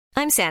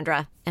I'm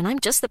Sandra, and I'm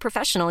just the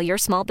professional your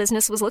small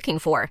business was looking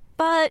for.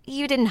 But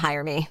you didn't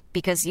hire me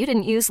because you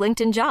didn't use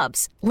LinkedIn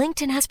Jobs.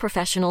 LinkedIn has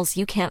professionals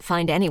you can't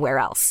find anywhere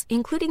else,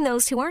 including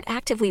those who aren't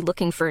actively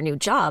looking for a new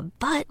job,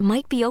 but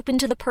might be open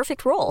to the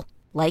perfect role,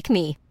 like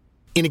me.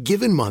 In a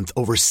given month,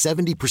 over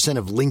 70%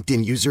 of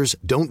LinkedIn users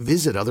don't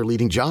visit other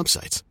leading job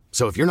sites.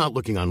 So if you're not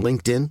looking on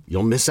LinkedIn,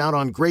 you'll miss out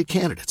on great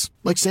candidates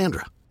like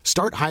Sandra.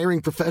 Start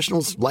hiring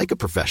professionals like a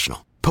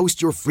professional.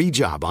 Post your free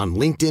job on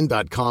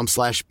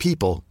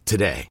linkedin.com/people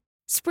today.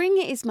 Spring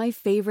is my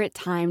favorite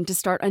time to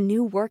start a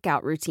new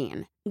workout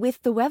routine.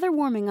 With the weather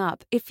warming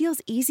up, it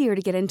feels easier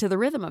to get into the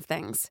rhythm of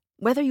things.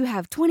 Whether you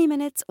have 20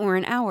 minutes or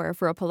an hour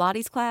for a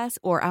Pilates class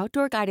or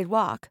outdoor guided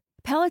walk,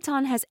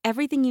 Peloton has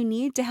everything you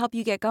need to help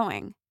you get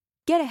going.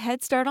 Get a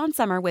head start on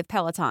summer with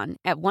Peloton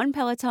at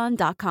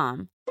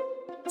onepeloton.com.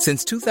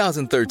 Since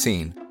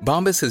 2013,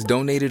 Bombas has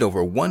donated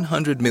over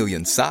 100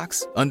 million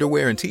socks,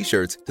 underwear, and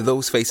T-shirts to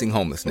those facing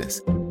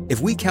homelessness. If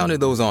we counted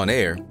those on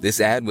air,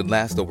 this ad would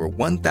last over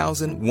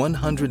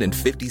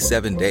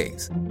 1,157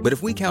 days. But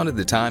if we counted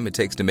the time it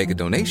takes to make a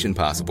donation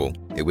possible,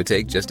 it would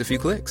take just a few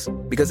clicks.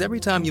 Because every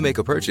time you make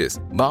a purchase,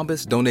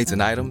 Bombas donates an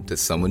item to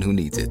someone who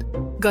needs it.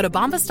 Go to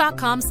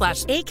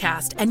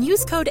bombas.com/ACAST and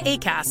use code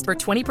ACAST for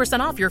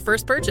 20% off your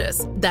first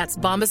purchase. That's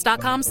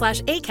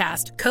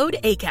bombas.com/ACAST, code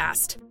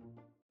ACAST.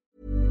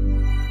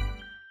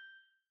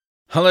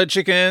 Hello,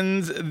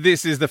 chickens.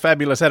 This is the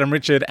fabulous Adam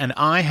Richard, and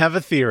I have a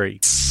theory.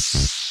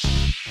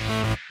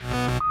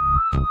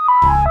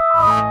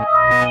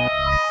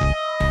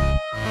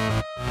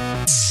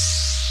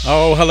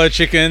 Oh, hello,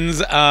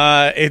 chickens.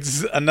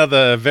 It's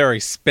another very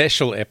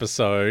special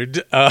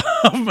episode of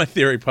my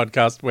theory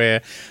podcast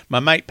where my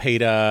mate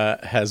Peter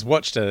has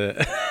watched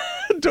a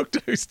Doctor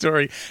Who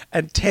story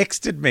and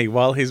texted me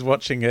while he's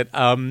watching it.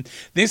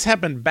 This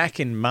happened back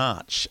in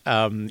March.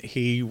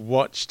 He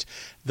watched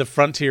The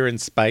Frontier in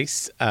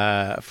Space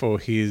for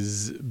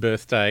his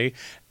birthday,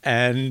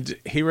 and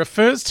he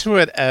refers to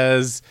it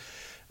as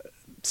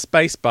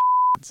Space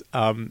b****s.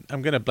 I'm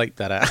going to bleep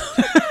that out.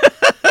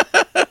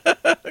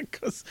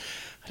 Because,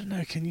 I don't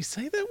know, can you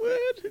say that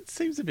word? It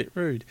seems a bit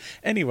rude.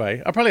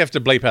 Anyway, I'll probably have to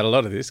bleep out a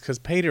lot of this because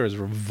Peter is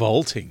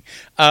revolting.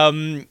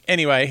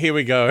 Anyway, here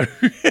we go.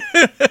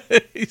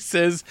 He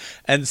says,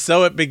 and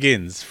so it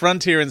begins.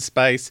 Frontier in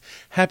Space.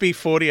 Happy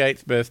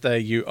 48th birthday,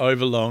 you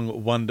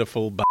overlong,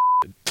 wonderful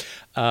bastard.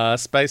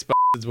 Space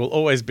bastards will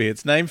always be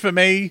its name for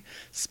me.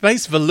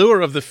 Space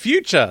velour of the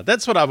future.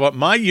 That's what I want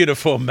my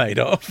uniform made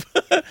of.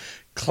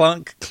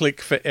 Clunk,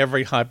 click for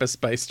every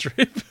hyperspace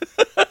trip.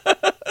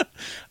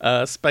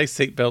 Space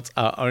seatbelts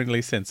are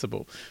only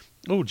sensible.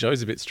 Oh,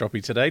 Joe's a bit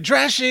stroppy today.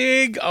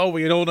 Drashig! Oh,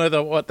 we all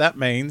know what that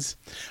means.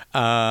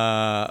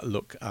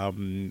 Look,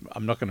 I'm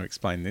not going to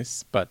explain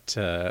this, but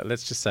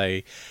let's just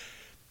say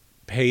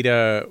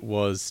Peter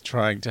was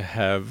trying to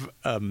have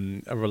a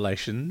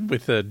relation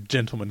with a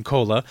gentleman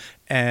caller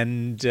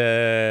and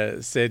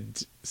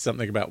said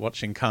something about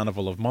watching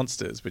Carnival of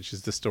Monsters, which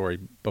is the story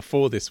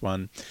before this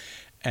one,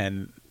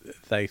 and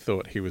they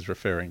thought he was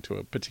referring to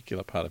a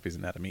particular part of his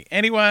anatomy.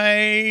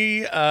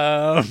 Anyway,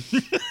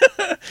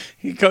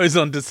 he goes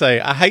on to say,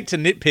 I hate to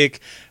nitpick,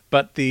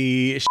 but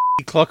the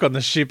clock on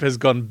the ship has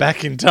gone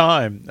back in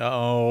time.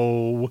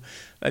 Oh,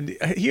 and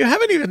you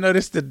haven't even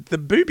noticed the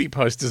booby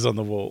posters on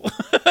the wall.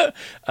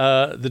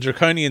 The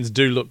Draconians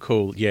do look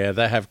cool. Yeah,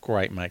 they have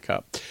great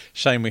makeup.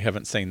 Shame we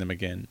haven't seen them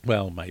again.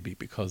 Well, maybe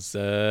because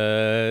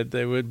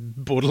they were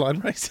borderline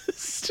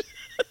racist.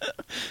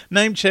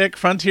 Name check,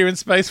 Frontier in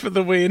Space for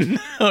the win.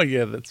 Oh,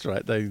 yeah, that's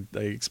right. They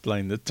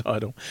explain the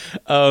title.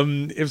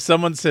 If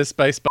someone says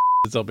Space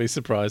bastards, I'll be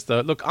surprised,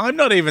 though. Look, I'm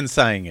not even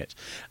saying it.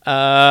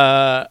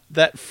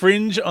 That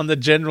fringe on the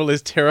general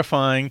is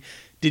terrifying.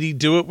 Did he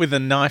do it with a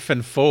knife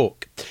and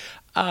fork?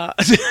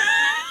 He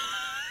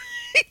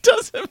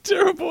does have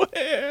terrible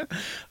hair.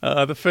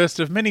 The first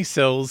of many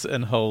cells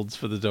and holds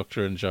for the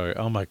Doctor and Joe.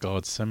 Oh, my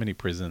God, so many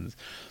prisons.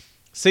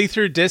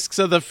 See-through desks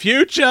are the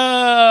future.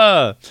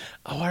 Oh,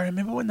 I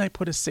remember when they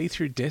put a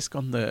see-through desk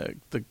on the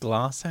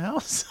Glass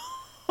House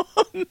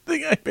on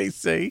the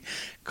ABC,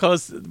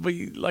 because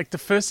we, like, the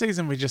first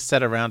season we just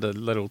sat around a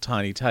little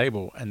tiny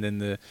table, and then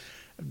the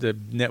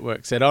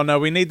network said, oh no,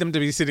 we need them to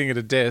be sitting at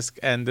a desk,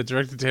 and the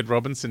director Ted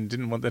Robinson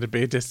didn't want there to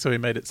be a desk, so he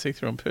made it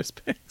see-through on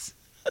Perspex.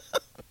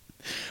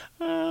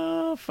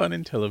 Fun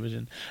in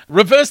television.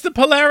 Reverse the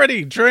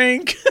polarity.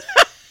 Drink.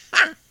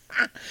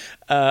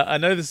 I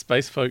know the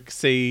space folk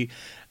see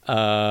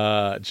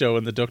Joe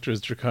and the Doctor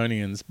as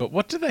Draconians, but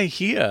what do they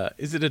hear?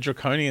 Is it a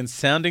Draconian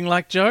sounding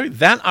like Joe?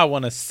 That I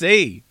want to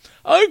see.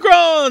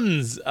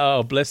 Ogrons!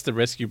 Oh, bless the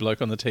rescue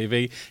bloke on the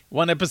TV.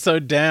 One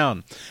episode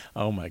down.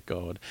 Oh, my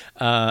God.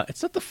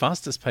 It's not the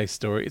fastest paced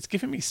story. It's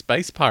giving me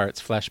Space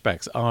Pirates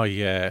flashbacks. Oh,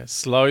 yeah.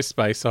 Slow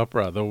space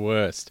opera, the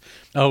worst.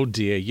 Oh,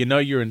 dear. You know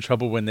you're in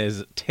trouble when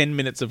there's 10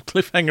 minutes of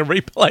cliffhanger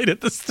replayed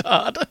at the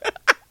start.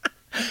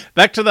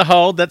 Back to the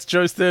hold. That's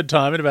Joe's third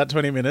time in about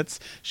 20 minutes.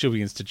 She'll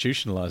be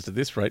institutionalised at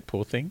this rate,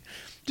 poor thing.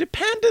 Do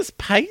pandas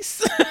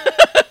pace?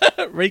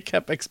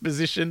 Recap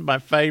exposition, my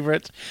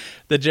favourite.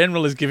 The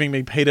General is giving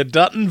me Peter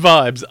Dutton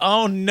vibes.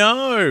 Oh,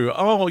 no.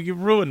 Oh, you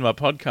ruined my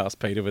podcast,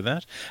 Peter, with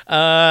that.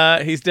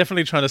 He's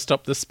definitely trying to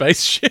stop the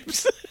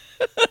spaceships.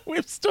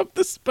 We've stopped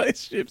the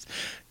spaceships.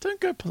 Don't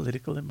go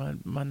political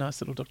in my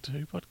nice little Doctor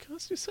Who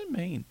podcast. You're so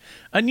mean.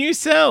 A new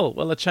cell.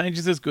 Well, a change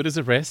is as good as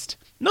a rest.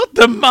 Not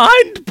the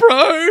mind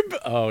probe.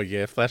 Oh,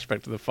 yeah.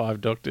 Flashback to the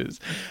 5 Doctors.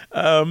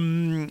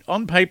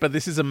 On paper,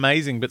 this is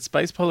amazing, but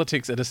space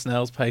politics at a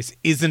snail's pace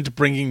isn't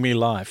bringing me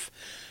life.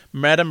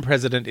 Madam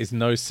President is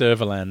no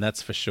Servalan,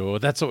 that's for sure.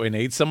 That's what we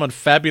need. Someone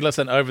fabulous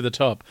and over the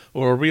top,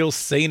 or a real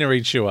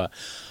scenery chewer.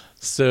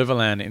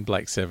 Servalan in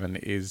Blake 7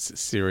 is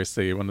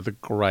seriously one of the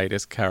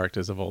greatest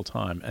characters of all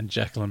time, and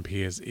Jacqueline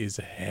Pearce is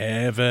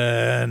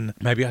heaven.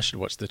 Maybe I should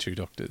watch The 2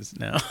 Doctors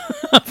now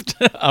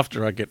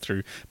after I get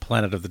through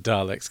Planet of the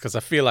Daleks, because I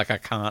feel like I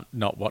can't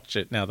not watch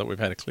it now that we've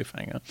had a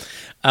cliffhanger.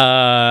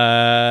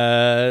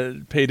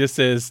 Peter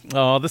says,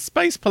 oh, the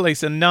space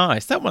police are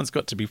nice. That one's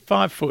got to be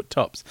 5 foot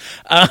tops.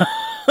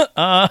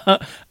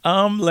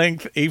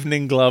 Arm-length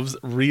evening gloves,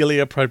 really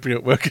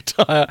appropriate work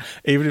attire,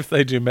 even if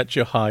they do match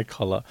your high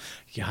collar.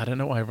 Yeah, I don't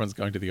know why everyone's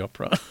going to the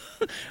opera.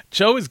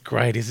 Jo is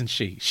great, isn't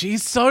she?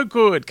 She's so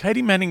good.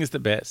 Katie Manning is the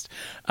best.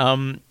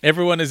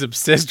 Everyone is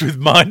obsessed with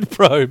mind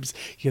probes.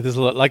 Yeah, there's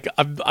a lot. Like,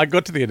 I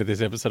got to the end of this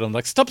episode, I'm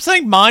like, stop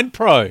saying mind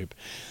probe.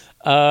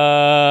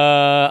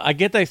 I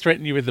get they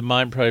threaten you with the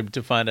mind probe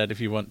to find out if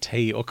you want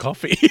tea or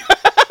coffee.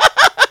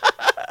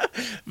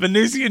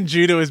 Venusian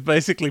judo is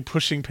basically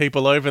pushing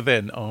people over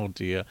then. Oh,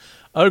 dear.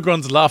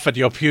 Ogrons laugh at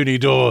your puny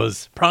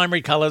doors.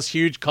 Primary colours,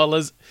 huge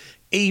collars,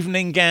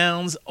 evening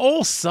gowns,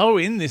 all so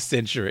in this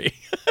century.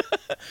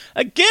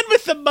 Again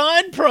with the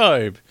mind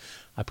probe.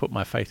 I put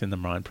my faith in the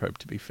mind probe,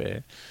 to be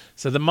fair.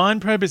 So the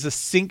mind probe is a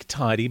sink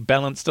tidy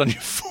balanced on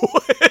your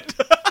forehead.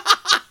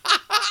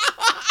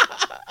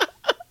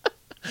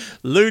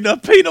 Lunar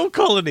penal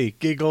colony.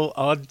 Giggle.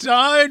 Oh,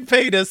 don't,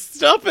 Peter.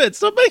 Stop it.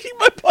 Stop making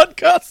my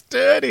podcast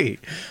dirty.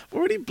 I've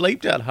already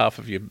bleeped out half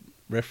of your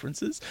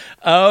references.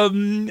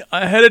 I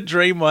had a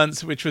dream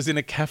once which was in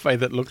a cafe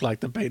that looked like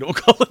the penal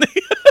colony.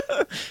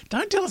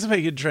 Don't tell us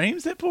about your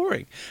dreams. They're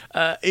boring.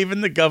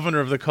 Even the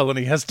governor of the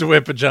colony has to wear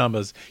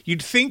pajamas.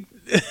 You'd think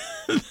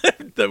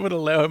that would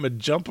allow him a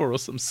jumper or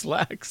some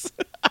slacks.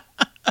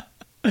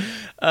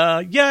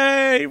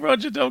 Yay,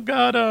 Roger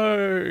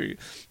Delgado.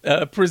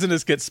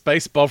 Prisoners get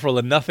space bovril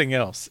and nothing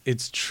else.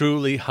 It's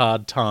truly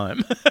hard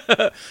time.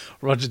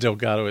 Roger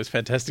Delgado is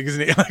fantastic,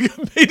 isn't he?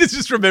 Peter's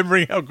just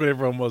remembering how good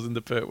everyone was in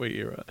the Pertwee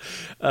era.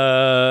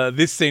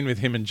 This scene with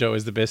him and Jo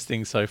is the best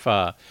thing so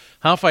far.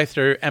 Halfway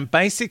through, and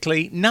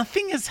basically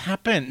nothing has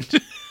happened.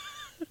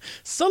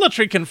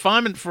 Solitary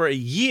confinement for a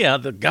year.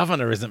 The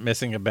governor isn't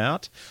messing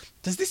about.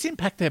 Does this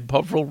impact their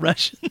bovril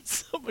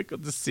rations? Oh my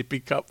God, the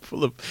sippy cup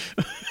full of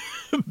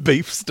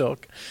beef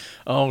stock.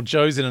 Oh,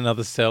 Joe's in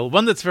another cell,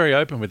 one that's very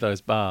open with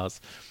those bars.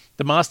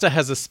 The master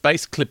has a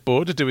space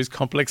clipboard to do his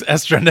complex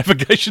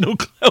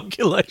astronavigational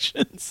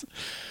calculations.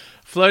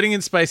 Floating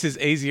in space is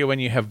easier when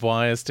you have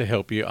wires to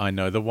help you. I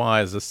know, the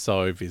wires are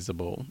so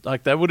visible.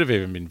 Like, they would have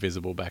even been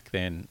visible back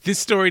then. This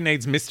story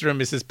needs Mr.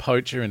 and Mrs.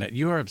 Poacher in it.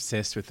 You are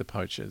obsessed with the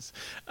Poachers.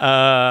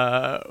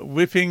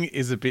 Whipping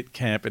is a bit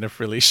camp in a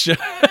frilly shirt.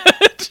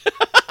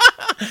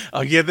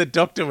 Oh, yeah, the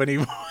doctor, when he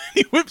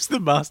whips the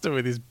master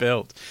with his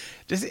belt.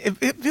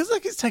 It feels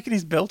like he's taking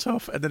his belt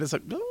off, and then it's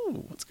like,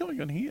 oh, what's going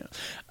on here?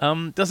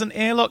 Does an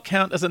airlock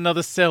count as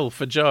another cell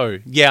for Jo?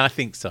 Yeah, I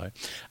think so.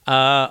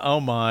 Oh,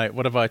 my,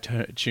 what have I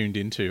tuned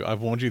into? I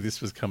warned you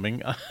this was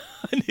coming. I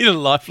need a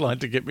lifeline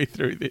to get me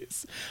through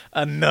this.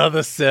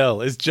 Another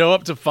cell. Is Jo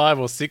up to 5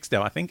 or 6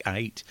 now? I think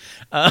 8.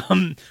 Are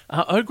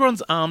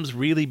Ogron's arms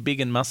really big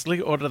and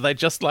muscly, or do they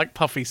just like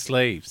puffy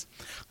sleeves?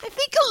 I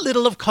think a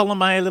little of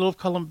column A, a little of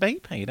column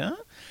B, Peter.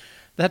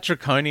 That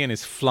Draconian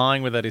is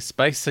flying without his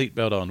space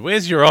seatbelt on.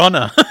 Where's your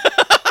honour?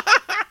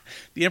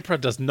 The Emperor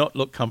does not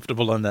look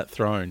comfortable on that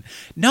throne.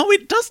 No,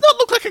 it does not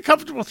look like a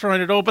comfortable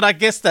throne at all, but I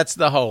guess that's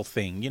the whole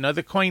thing. You know,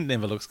 the Queen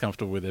never looks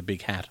comfortable with a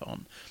big hat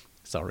on.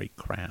 Sorry,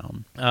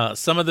 crown.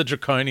 Some of the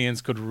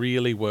Draconians could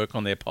really work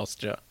on their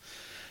posture.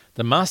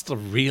 The Master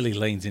really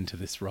leans into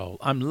this role.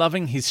 I'm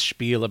loving his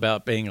spiel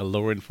about being a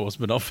law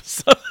enforcement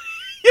officer.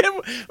 Yeah,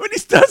 when he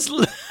starts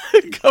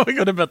going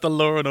on about the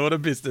law and order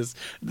business,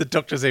 the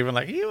doctor's even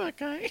like, are you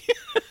okay?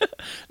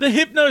 The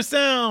Hypno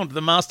Sound.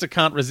 The Master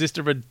can't resist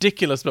a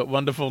ridiculous but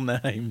wonderful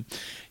name.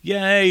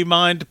 Yay,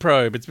 Mind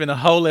Probe. It's been a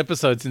whole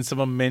episode since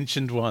someone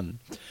mentioned one.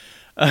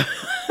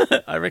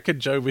 I reckon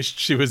Jo wished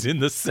she was in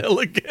the cell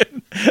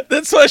again.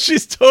 That's why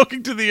she's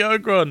talking to the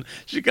Ogron.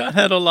 She can't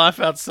handle life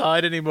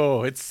outside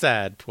anymore. It's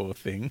sad, poor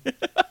thing.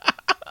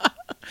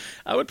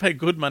 I would pay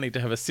good money to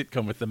have a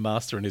sitcom with the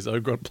Master and his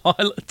Ogron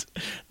pilot.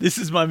 This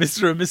is my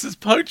Mr. and Mrs.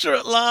 Poacher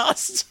at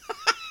last.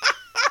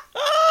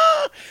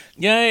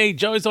 Yay,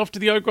 Joe's off to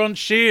the Ogron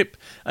ship.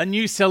 A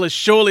new cell is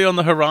surely on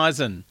the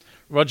horizon.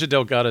 Roger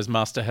Delgado's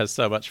master has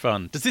so much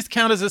fun. Does this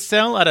count as a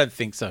sell? I don't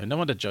think so. No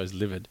wonder Joe's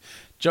livid.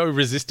 Joe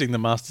resisting the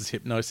master's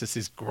hypnosis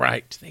is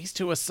great. These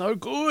two are so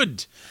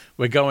good.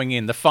 We're going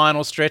in. The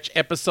final stretch,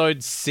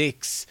 episode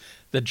 6.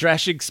 The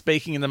Drashig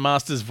speaking in the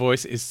master's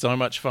voice is so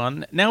much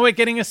fun. Now we're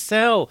getting a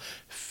sell.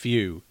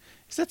 Phew.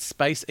 Is that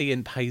Space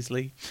Ian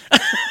Paisley?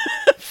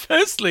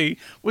 Firstly,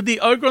 would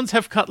the Ogrons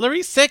have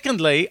cutlery?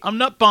 Secondly, I'm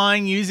not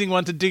buying using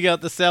one to dig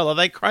out the cell. Are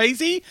they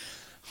crazy?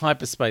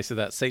 Hyperspace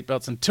without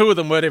seatbelts, and 2 of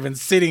them weren't even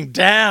sitting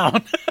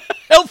down.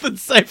 Health and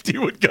safety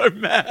would go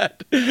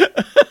mad.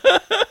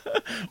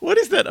 What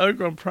is that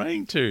Ogron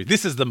praying to?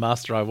 This is the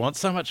master I want.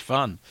 So much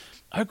fun.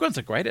 Ogrons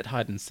are great at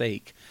hide and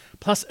seek.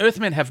 Plus,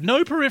 Earthmen have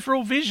no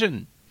peripheral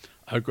vision.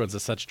 Ogrons are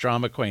such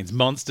drama queens.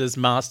 Monsters,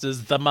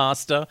 masters, the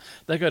master.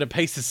 They go to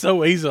pieces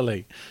so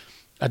easily.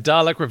 A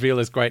Dalek reveal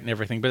is great and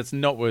everything, but it's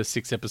not worth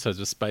 6 episodes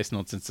of space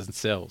nonsense and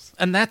cells.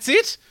 And that's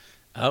it?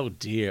 Oh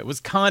dear, it was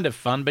kind of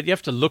fun, but you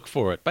have to look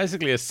for it.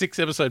 Basically a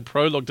 6-episode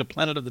prologue to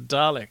Planet of the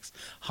Daleks.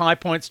 High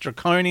points,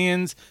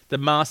 Draconians, the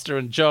Master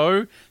and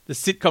Joe, the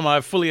sitcom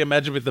I fully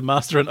imagined with the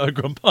Master and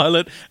Ogron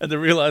pilot, and the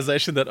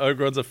realisation that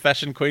Ogrons are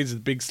fashion queens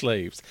with big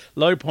sleeves.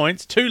 Low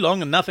points, too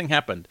long and nothing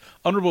happened.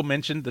 Honourable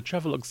mention, the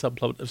travelogue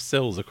subplot of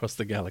cells across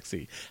the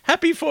galaxy.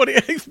 Happy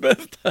 48th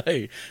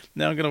birthday!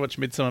 Now I'm going to watch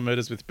Midsummer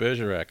Murders with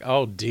Bergerac.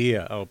 Oh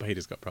dear. Oh,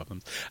 Peter's got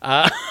problems.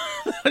 I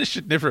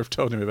should never have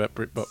told him about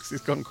BritBox. He's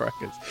gone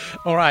crackers.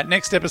 All right,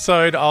 next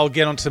episode, I'll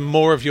get onto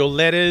more of your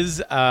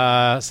letters,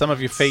 some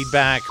of your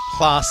feedback,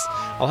 plus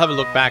I'll have a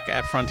look back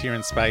at Frontier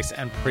in Space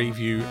and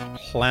preview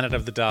Planet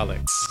of the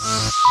Daleks.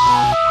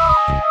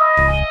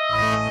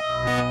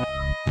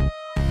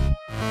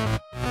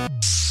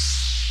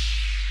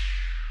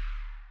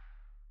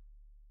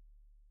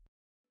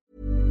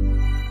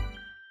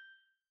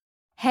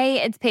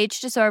 Hey, it's Paige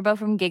DeSorbo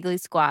from Giggly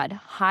Squad.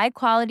 High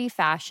quality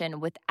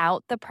fashion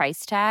without the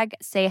price tag.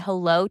 Say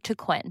hello to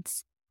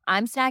Quince.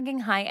 I'm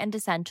snagging high-end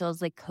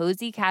essentials like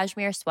cozy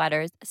cashmere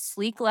sweaters,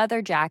 sleek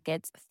leather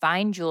jackets,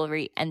 fine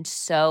jewelry, and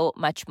so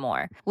much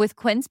more. With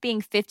Quince being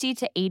 50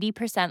 to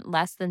 80%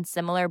 less than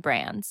similar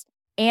brands.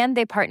 And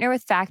they partner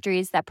with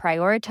factories that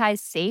prioritize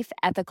safe,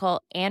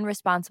 ethical, and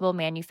responsible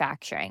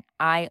manufacturing.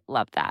 I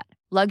love that.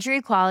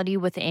 Luxury quality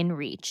within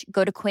reach.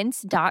 Go to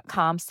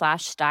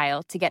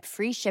quince.com/style to get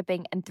free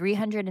shipping and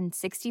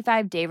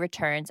 365-day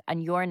returns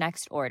on your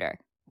next order.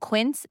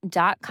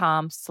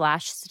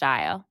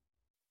 Quince.com/style.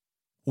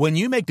 When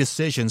you make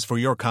decisions for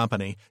your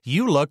company,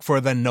 you look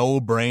for the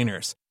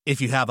no-brainers.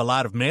 If you have a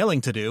lot of mailing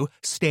to do,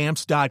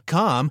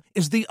 Stamps.com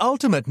is the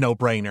ultimate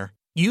no-brainer.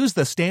 Use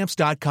the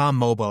Stamps.com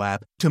mobile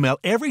app to mail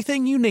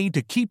everything you need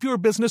to keep your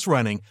business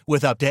running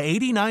with up to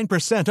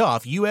 89%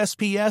 off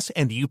USPS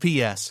and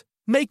UPS.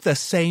 Make the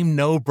same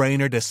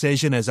no-brainer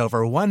decision as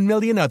over 1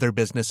 million other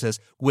businesses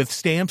with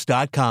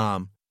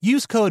Stamps.com.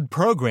 Use code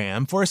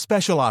PROGRAM for a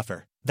special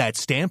offer. That's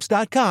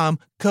Stamps.com,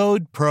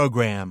 code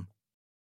PROGRAM.